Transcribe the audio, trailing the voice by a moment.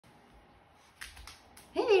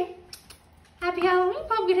Happy Halloween,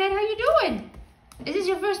 Pumpkinhead. How you doing? Is this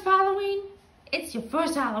your first Halloween? It's your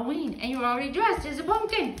first Halloween, and you're already dressed as a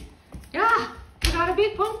pumpkin. Yeah, you got a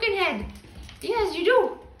big pumpkin head. Yes, you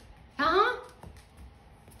do. Uh-huh.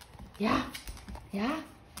 Yeah. Yeah.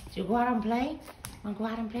 So you go out and play? Want to go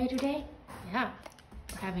out and play today? Yeah.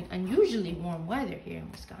 We're having unusually warm weather here in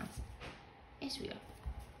Wisconsin. Yes, we are.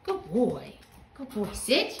 Good boy. Good boy.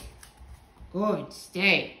 Sit. Good.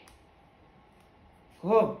 Stay.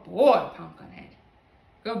 Good boy, Pumpkinhead.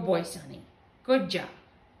 Good boy, Sonny. Good job.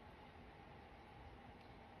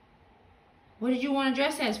 What did you want to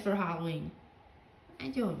dress as for Halloween? I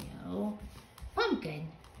don't know. Pumpkin.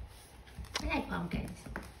 I like pumpkins.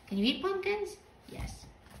 Can you eat pumpkins? Yes.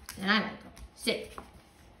 Then I like them. Sit.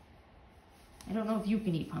 I don't know if you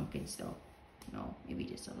can eat pumpkins though. No, maybe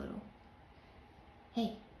just a little.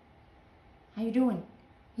 Hey, how you doing?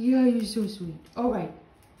 Yeah, you're so sweet. All right.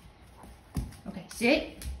 Okay,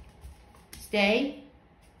 sit. Stay.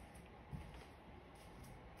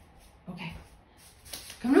 Okay.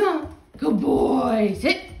 Come on. Good boy.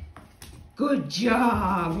 Sit. Good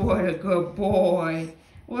job. What a good boy.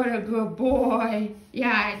 What a good boy.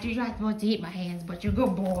 Yeah, you're not supposed to eat my hands, but you're a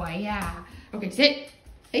good boy. Yeah. Okay, sit.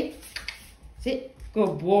 Hey. Sit.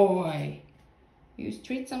 Good boy. Use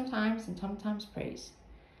treats sometimes and sometimes praise.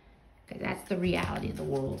 Because that's the reality of the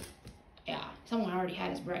world. Yeah. Someone already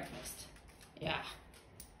had his breakfast. Yeah.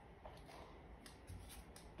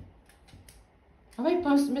 All right,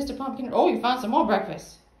 Mr. Pumpkin. Oh, you found some more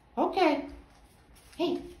breakfast. Okay.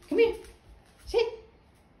 Hey, come here. Sit.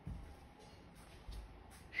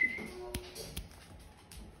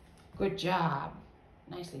 Good job.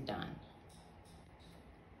 Nicely done.